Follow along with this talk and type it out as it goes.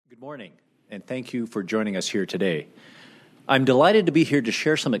morning, and thank you for joining us here today. I'm delighted to be here to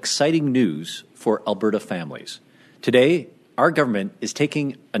share some exciting news for Alberta families. Today, our government is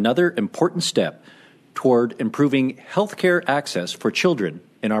taking another important step toward improving healthcare access for children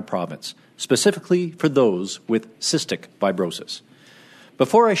in our province, specifically for those with cystic fibrosis.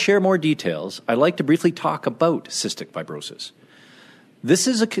 Before I share more details, I'd like to briefly talk about cystic fibrosis. This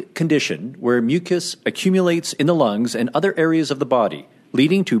is a condition where mucus accumulates in the lungs and other areas of the body,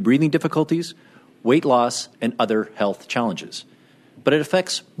 leading to breathing difficulties, weight loss, and other health challenges. But it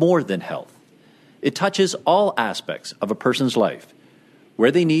affects more than health. It touches all aspects of a person's life, where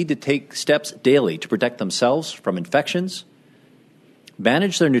they need to take steps daily to protect themselves from infections,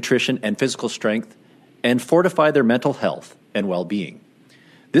 manage their nutrition and physical strength, and fortify their mental health and well-being.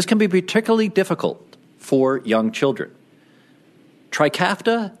 This can be particularly difficult for young children.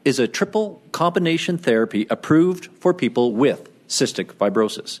 Trikafta is a triple combination therapy approved for people with cystic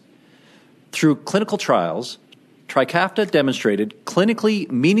fibrosis. Through clinical trials, Trikafta demonstrated clinically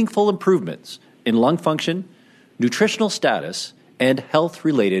meaningful improvements in lung function, nutritional status, and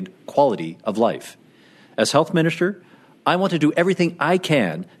health-related quality of life. As health minister, I want to do everything I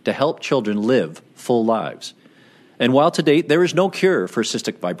can to help children live full lives. And while to date there is no cure for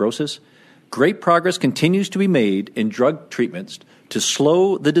cystic fibrosis, great progress continues to be made in drug treatments to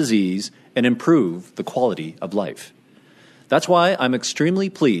slow the disease and improve the quality of life. That's why I'm extremely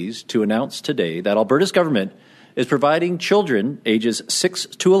pleased to announce today that Alberta's government is providing children ages 6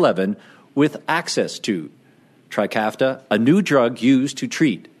 to 11 with access to Trikafta, a new drug used to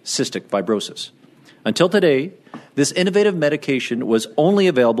treat cystic fibrosis. Until today, this innovative medication was only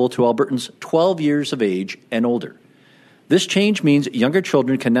available to Albertans 12 years of age and older. This change means younger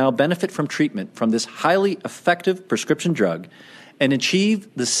children can now benefit from treatment from this highly effective prescription drug and achieve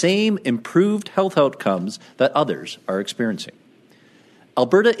the same improved health outcomes that others are experiencing.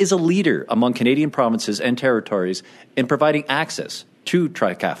 Alberta is a leader among Canadian provinces and territories in providing access to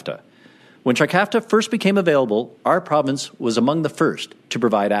Trikafta. When Trikafta first became available, our province was among the first to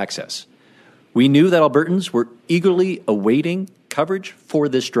provide access. We knew that Albertans were eagerly awaiting coverage for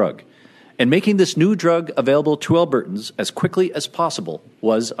this drug, and making this new drug available to Albertans as quickly as possible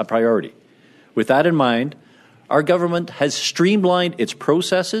was a priority. With that in mind, our government has streamlined its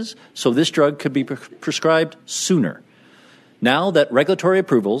processes so this drug could be prescribed sooner. Now that regulatory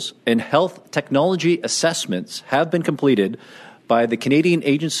approvals and health technology assessments have been completed by the Canadian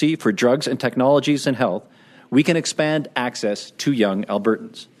Agency for Drugs and Technologies in Health, we can expand access to young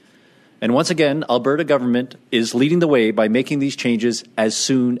Albertans. And once again, Alberta government is leading the way by making these changes as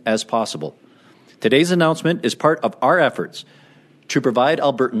soon as possible. Today's announcement is part of our efforts to provide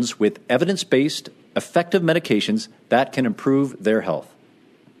Albertans with evidence-based, effective medications that can improve their health.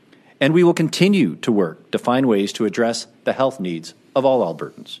 And we will continue to work to find ways to address the health needs of all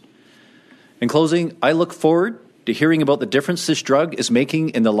Albertans. In closing, I look forward to hearing about the difference this drug is making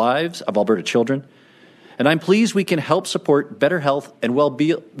in the lives of Alberta children. And I'm pleased we can help support better health and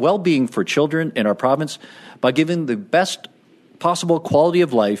well-being for children in our province by giving the best possible quality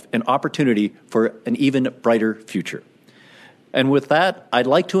of life and opportunity for an even brighter future. And with that, I'd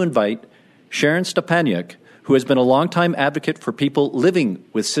like to invite Sharon Stepaniuk, who has been a longtime advocate for people living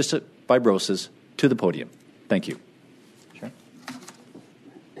with cystic fibrosis, to the podium. Thank you. Sharon?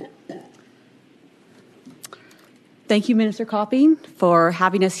 Thank you, Minister Copping, for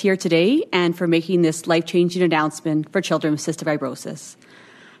having us here today and for making this life-changing announcement for children with cystic fibrosis.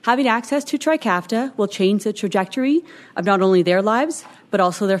 Having access to Trikafta will change the trajectory of not only their lives, but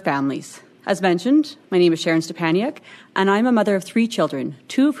also their families. As mentioned, my name is Sharon Stepaniuk, and I'm a mother of 3 children,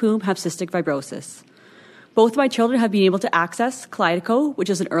 2 of whom have cystic fibrosis. Both of my children have been able to access Kalydeco, which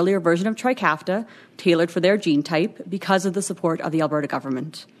is an earlier version of Trikafta, tailored for their gene type, because of the support of the Alberta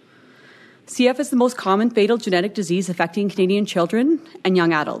government. CF is the most common fatal genetic disease affecting Canadian children and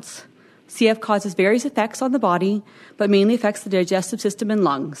young adults. CF causes various effects on the body, but mainly affects the digestive system and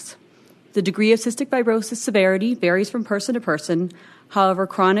lungs. The degree of cystic fibrosis severity varies from person to person. However,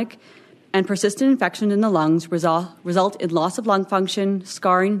 chronic and persistent infection in the lungs result in loss of lung function,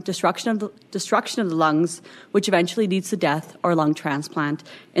 scarring, destruction of the lungs, which eventually leads to death or lung transplant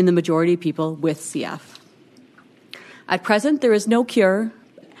in the majority of people with CF. At present, there is no cure,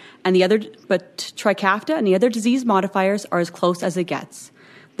 but Trikafta and the other disease modifiers are as close as it gets.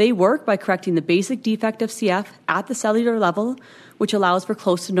 They work by correcting the basic defect of CF at the cellular level, which allows for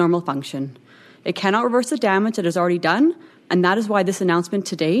close to normal function. It cannot reverse the damage that is already done, and that is why this announcement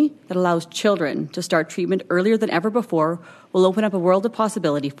today that allows children to start treatment earlier than ever before will open up a world of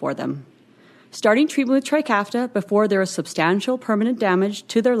possibility for them. Starting treatment with Trikafta before there is substantial permanent damage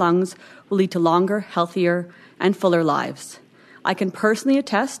to their lungs will lead to longer, healthier, and fuller lives. I can personally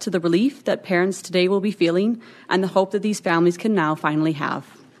attest to the relief that parents today will be feeling and the hope that these families can now finally have.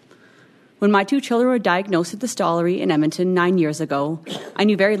 When my 2 children were diagnosed with the Stollery in Edmonton 9 years ago, I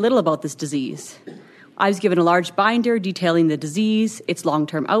knew very little about this disease. I was given a large binder detailing the disease, its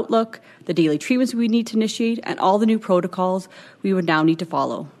long-term outlook, the daily treatments we would need to initiate, and all the new protocols we would now need to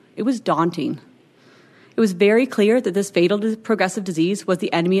follow. It was daunting. It was very clear that this fatal progressive disease was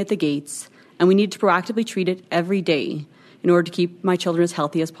the enemy at the gates, and we needed to proactively treat it every day in order to keep my children as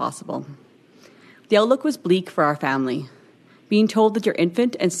healthy as possible. The outlook was bleak for our family. Being told that your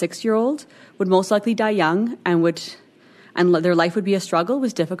infant and 6-year-old would most likely die young and their life would be a struggle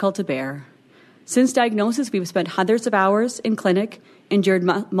was difficult to bear. Since diagnosis, we've spent hundreds of hours in clinic, endured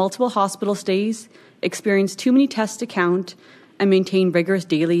multiple hospital stays, experienced too many tests to count, and maintained rigorous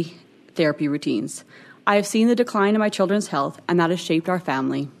daily therapy routines. I have seen the decline in my children's health, and that has shaped our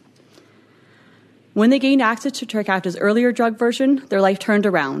family. When they gained access to Trikafta's earlier drug version, their life turned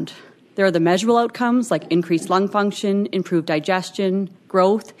around. There are the measurable outcomes like increased lung function, improved digestion,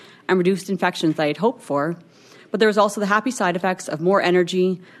 growth, and reduced infections that I had hoped for. But there was also the happy side effects of more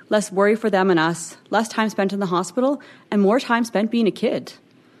energy, less worry for them and us, less time spent in the hospital, and more time spent being a kid.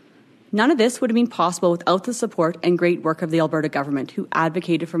 None of this would have been possible without the support and great work of the Alberta government, who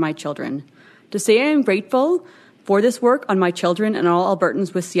advocated for my children. To say I am grateful for this work on my children and all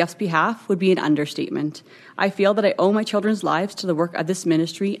Albertans with CF's behalf would be an understatement. I feel that I owe my children's lives to the work of this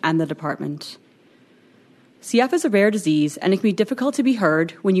ministry and the department. CF is a rare disease, and it can be difficult to be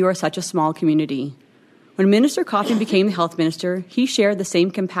heard when you are such a small community. When Minister Coffin became the Health Minister, he shared the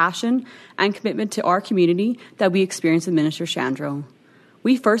same compassion and commitment to our community that we experienced with Minister Shandro.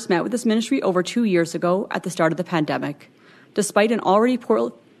 We first met with this ministry over 2 years ago at the start of the pandemic. Despite an already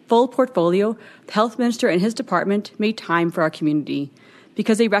full portfolio, the Health Minister and his department made time for our community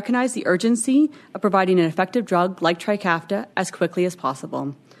because they recognized the urgency of providing an effective drug like Trikafta as quickly as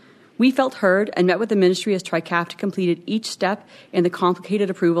possible. We felt heard and met with the ministry as Trikafta completed each step in the complicated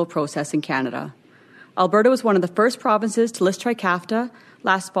approval process in Canada. Alberta was one of the first provinces to list Trikafta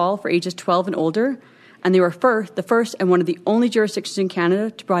last fall for ages 12 and older, and they were the first and one of the only jurisdictions in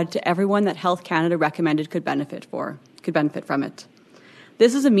Canada to provide it to everyone that Health Canada recommended could benefit from it.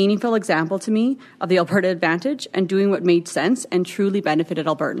 This is a meaningful example to me of the Alberta advantage and doing what made sense and truly benefited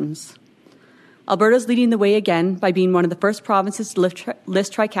Albertans. Alberta is leading the way again by being one of the first provinces to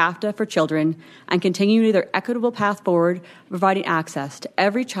list Trikafta for children and continuing their equitable path forward, providing access to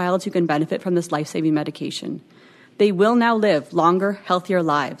every child who can benefit from this life-saving medication. They will now live longer, healthier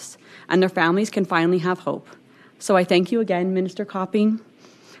lives, and their families can finally have hope. So I thank you again, Minister Copping,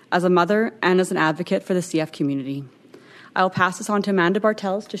 as a mother and as an advocate for the CF community. I will pass this on to Amanda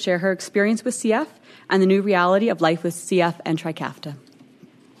Bartels to share her experience with CF and the new reality of life with CF and Trikafta.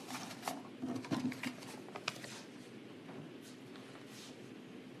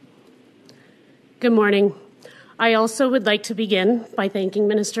 Good morning. I also would like to begin by thanking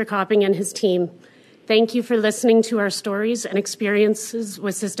Minister Copping and his team. Thank you for listening to our stories and experiences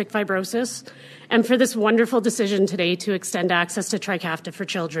with cystic fibrosis and for this wonderful decision today to extend access to Trikafta for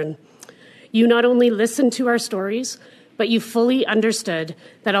children. You not only listened to our stories, but you fully understood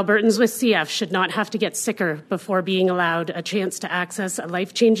that Albertans with CF should not have to get sicker before being allowed a chance to access a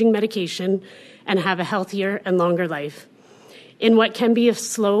life-changing medication and have a healthier and longer life. In what can be a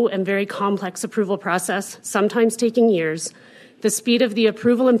slow and very complex approval process, sometimes taking years, the speed of the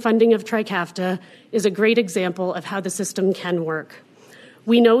approval and funding of Trikafta is a great example of how the system can work.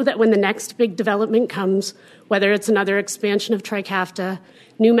 We know that when the next big development comes, whether it's another expansion of Trikafta,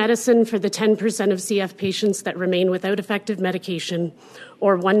 new medicine for the 10% of CF patients that remain without effective medication,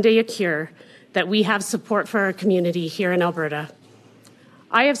 or one day a cure, that we have support for our community here in Alberta.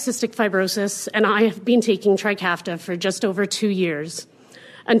 I have cystic fibrosis, and I have been taking Trikafta for just over 2 years.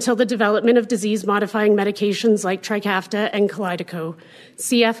 Until the development of disease-modifying medications like Trikafta and Kalydeco,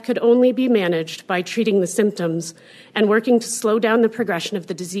 CF could only be managed by treating the symptoms and working to slow down the progression of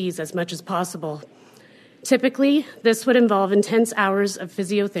the disease as much as possible. Typically, this would involve intense hours of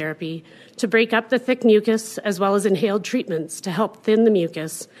physiotherapy to break up the thick mucus, as well as inhaled treatments to help thin the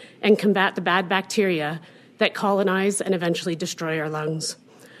mucus and combat the bad bacteria that colonize and eventually destroy our lungs.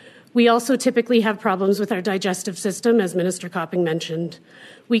 We also typically have problems with our digestive system, as Minister Copping mentioned.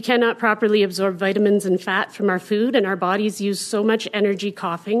 We cannot properly absorb vitamins and fat from our food, and our bodies use so much energy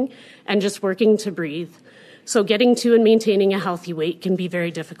coughing and just working to breathe. So getting to and maintaining a healthy weight can be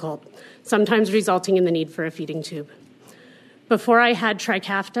very difficult, sometimes resulting in the need for a feeding tube. Before I had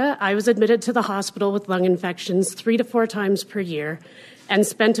Trikafta, I was admitted to the hospital with lung infections 3 to 4 times per year and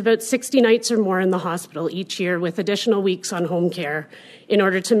spent about 60 nights or more in the hospital each year with additional weeks on home care in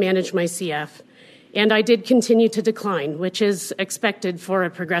order to manage my CF. And I did continue to decline, which is expected for a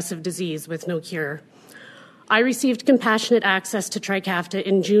progressive disease with no cure. I received compassionate access to Trikafta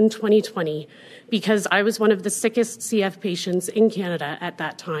in June 2020 because I was one of the sickest CF patients in Canada at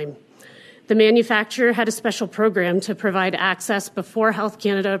that time. The manufacturer had a special program to provide access before Health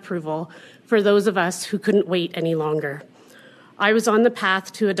Canada approval for those of us who couldn't wait any longer. I was on the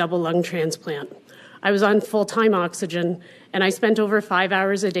path to a double lung transplant. I was on full-time oxygen, and I spent over 5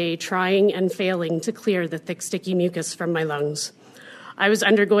 hours a day trying and failing to clear the thick, sticky mucus from my lungs. I was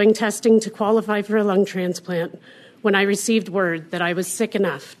undergoing testing to qualify for a lung transplant when I received word that I was sick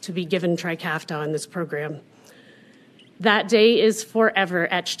enough to be given Trikafta on this program. That day is forever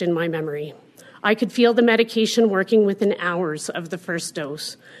etched in my memory. I could feel the medication working within hours of the first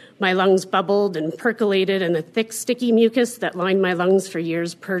dose. My lungs bubbled and percolated, and the thick, sticky mucus that lined my lungs for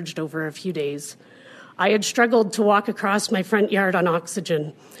years purged over a few days. I had struggled to walk across my front yard on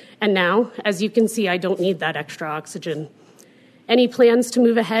oxygen, and now, as you can see, I don't need that extra oxygen. Any plans to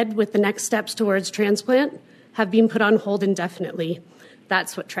move ahead with the next steps towards transplant have been put on hold indefinitely.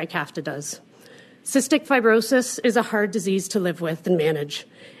 That's what Trikafta does. Cystic fibrosis is a hard disease to live with and manage.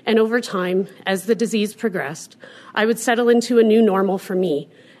 And over time, as the disease progressed, I would settle into a new normal for me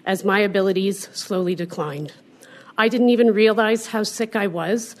as my abilities slowly declined. I didn't even realize how sick I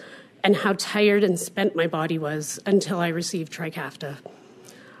was and how tired and spent my body was until I received Trikafta.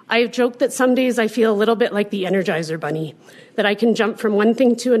 I have joked that some days I feel a little bit like the Energizer Bunny, that I can jump from one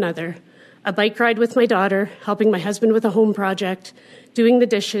thing to another, a bike ride with my daughter, helping my husband with a home project, doing the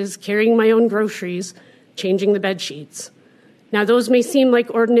dishes, carrying my own groceries, changing the bed sheets. Now, those may seem like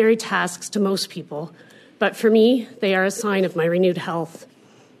ordinary tasks to most people, but for me, they are a sign of my renewed health.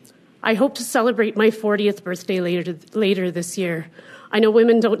 I hope to celebrate my 40th birthday later this year. I know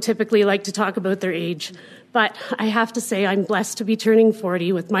women don't typically like to talk about their age, but I have to say I'm blessed to be turning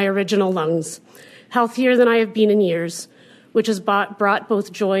 40 with my original lungs, healthier than I have been in years, which has brought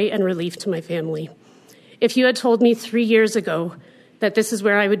both joy and relief to my family. If you had told me 3 years ago that this is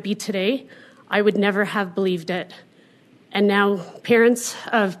where I would be today, I would never have believed it. And now parents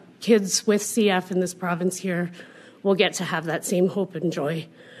of kids with CF in this province here will get to have that same hope and joy.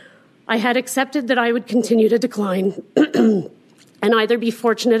 I had accepted that I would continue to decline and either be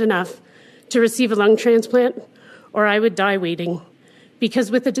fortunate enough to receive a lung transplant or I would die waiting.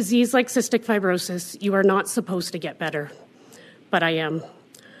 Because with a disease like cystic fibrosis, you are not supposed to get better. But I am.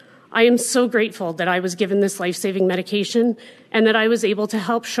 I am so grateful that I was given this life-saving medication and that I was able to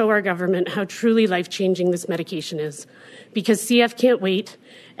help show our government how truly life-changing this medication is. Because CF can't wait,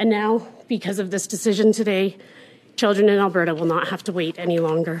 and now, because of this decision today, children in Alberta will not have to wait any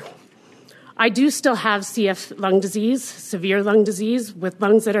longer. I do still have CF lung disease, severe lung disease, with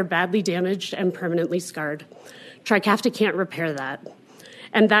lungs that are badly damaged and permanently scarred. Trikafta can't repair that.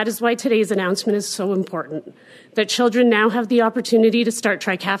 And that is why today's announcement is so important, that children now have the opportunity to start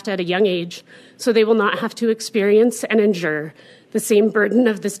Trikafta at a young age, so they will not have to experience and endure the same burden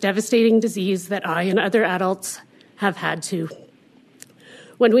of this devastating disease that I and other adults have had to.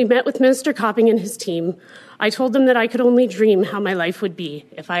 When we met with Minister Copping and his team, I told them that I could only dream how my life would be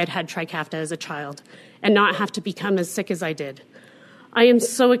if I had had Trikafta as a child and not have to become as sick as I did. I am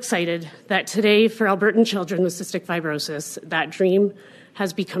so excited that today, for Albertan children with cystic fibrosis, that dream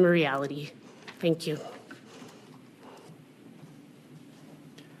has become a reality. Thank you.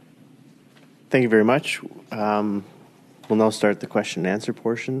 Thank you very much. We'll now start the question and answer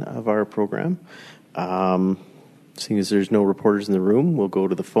portion of our program. Seeing as there's no reporters in the room, we'll go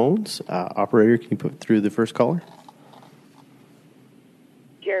to the phones. Operator, can you put through the first caller?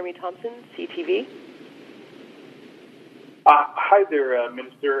 Jeremy Thompson, CTV. Hi there,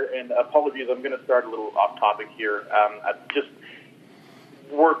 Minister, and apologies, I'm going to start a little off topic here. I'm just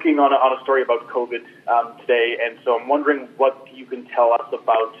working on a story about COVID today, and so I'm wondering what you can tell us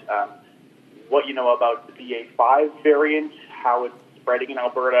about what you know about the BA5 variant, how it's spreading in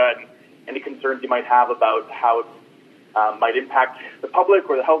Alberta, and any concerns you might have about how it might impact the public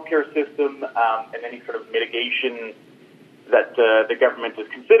or the healthcare system, and any sort of mitigation that the government is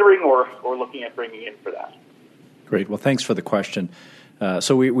considering or looking at bringing in for that. Great. Well, thanks for the question.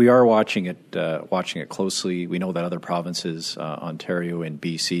 So we are watching it closely. We know that other provinces, Ontario and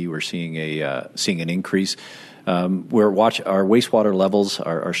BC, we're seeing an increase. Our wastewater levels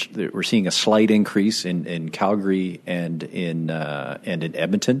we're seeing a slight increase in Calgary and in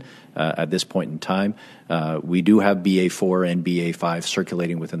Edmonton at this point in time. We do have BA4 and BA5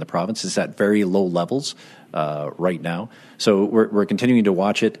 circulating within the province. It's at very low levels right now. So we're continuing to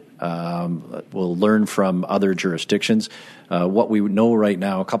watch it. We'll learn from other jurisdictions. What we know right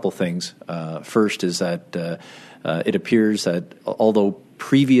now, a couple things. First is that it appears that although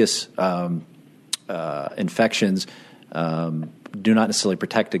previous infections do not necessarily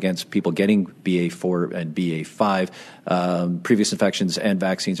protect against people getting BA4 and BA5. Previous infections and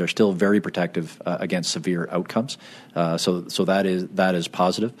vaccines are still very protective against severe outcomes. So that is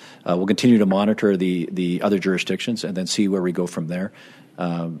positive. We'll continue to monitor the other jurisdictions and then see where we go from there.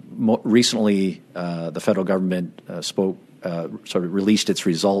 Recently, the federal government sort of released its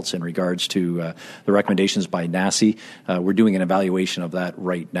results in regards to the recommendations by NACI. We're doing an evaluation of that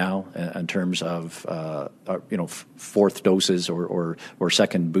right now in terms of fourth doses or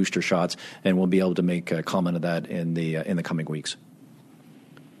second booster shots, and we'll be able to make a comment of that in the coming weeks.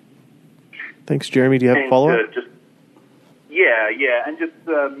 Thanks, Jeremy. Do you have a follow-up? Yeah, and just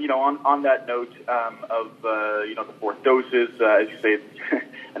on that note of the fourth doses, as you say,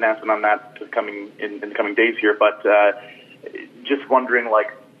 announcement on that is coming in the coming days here. But just wondering,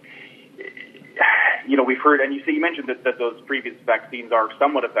 we've heard, and you mentioned that those previous vaccines are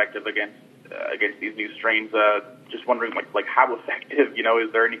somewhat effective against these new strains. Just wondering, how effective?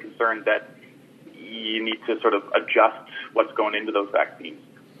 Is there any concern that you need to sort of adjust what's going into those vaccines?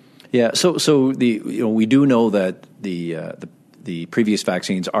 Yeah, so we do know that the previous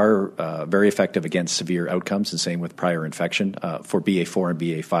vaccines are very effective against severe outcomes, and same with prior infection for BA4 and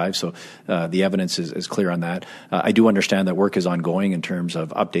BA5. So the evidence is clear on that. I do understand that work is ongoing in terms of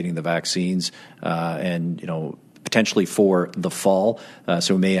updating the vaccines and potentially for the fall.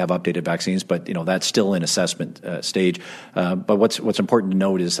 So we may have updated vaccines, but that's still in assessment stage. But what's important to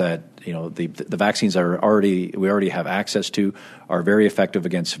note is that the vaccines we already have access to are very effective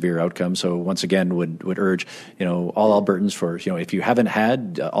against severe outcomes. So once again, would urge all Albertans if you haven't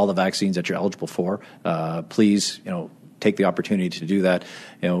had all the vaccines that you're eligible for, please take the opportunity to do that.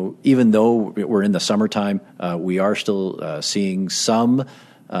 Even though we're in the summertime, we are still seeing some.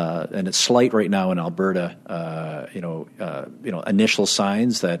 And it's slight right now in Alberta, initial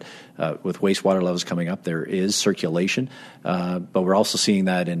signs that with wastewater levels coming up, there is circulation. But we're also seeing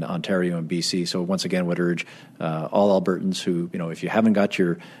that in Ontario and BC. So once again, would urge all Albertans who, if you haven't got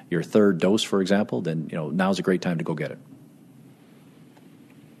your third dose, for example, then, now's a great time to go get it.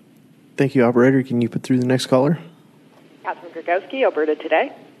 Thank you, operator. Can you put through the next caller? Catherine Gregowski, Alberta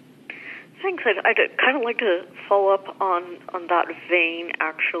Today. Thanks. I'd kind of like to follow up on that vein,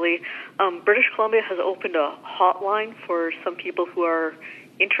 actually. British Columbia has opened a hotline for some people who are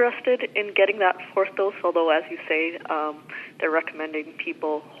interested in getting that fourth dose, although, as you say, they're recommending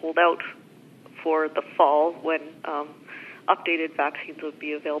people hold out for the fall when updated vaccines would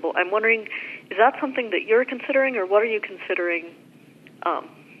be available. I'm wondering, is that something that you're considering, or what are you considering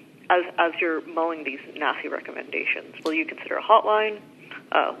as you're mulling these NACI recommendations? Will you consider a hotline?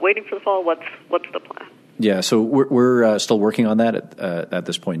 Waiting for the fall? What's the plan? Yeah, so we're still working on that at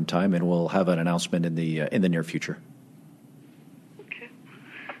this point in time, and we'll have an announcement in the near future. Okay,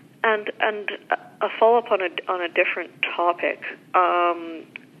 and a follow up on a different topic.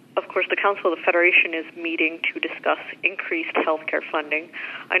 Of course, the Council of the Federation is meeting to discuss increased healthcare funding.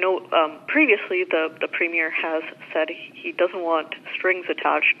 I know previously the Premier has said he doesn't want strings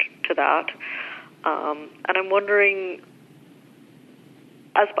attached to that, and I'm wondering,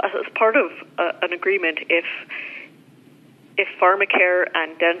 as part of an agreement, if pharmacare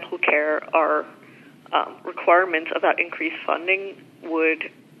and dental care are requirements of that increased funding, would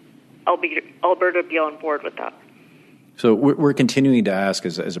Alberta be on board with that? So we're continuing to ask,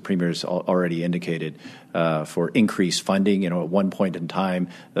 as the Premier has already indicated, for increased funding. At one point in time,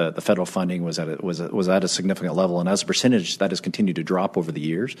 the federal funding was at a significant level, and as a percentage, that has continued to drop over the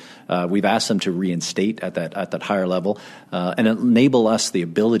years. We've asked them to reinstate at that higher level and enable us the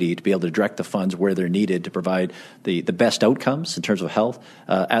ability to be able to direct the funds where they're needed to provide the best outcomes in terms of health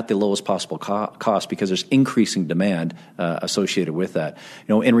at the lowest possible cost, because there's increasing demand associated with that.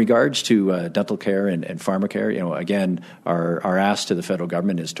 In regards to dental care and pharmacare, again, our ask to the federal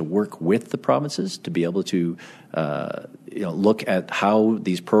government is to work with the provinces to be able to look at how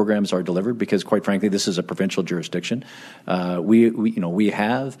these programs are delivered, because quite frankly, this is a provincial jurisdiction. We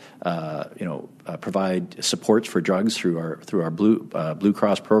have provide supports for drugs through our Blue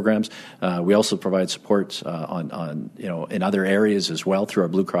Cross programs. We also provide supports in other areas as well through our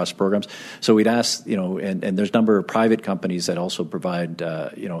Blue Cross programs. So we'd ask, and there's a number of private companies that also provide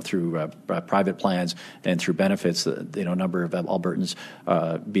through private plans and through benefits. A number of Albertans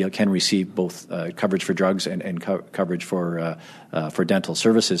can receive both coverage for drugs and coverage for dental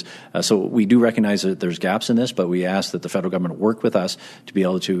services. So we do recognize that there's gaps in this, but we ask that the federal government work with us to be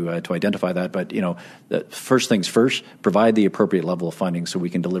able to identify that. But first things first, provide the appropriate level of funding so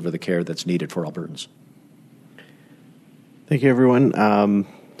we can deliver the care that's needed for Albertans. Thank you, everyone.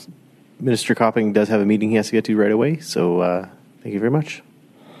 Minister Copping does have a meeting he has to get to right away, so thank you very much.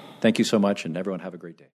 Thank you so much, and everyone have a great day.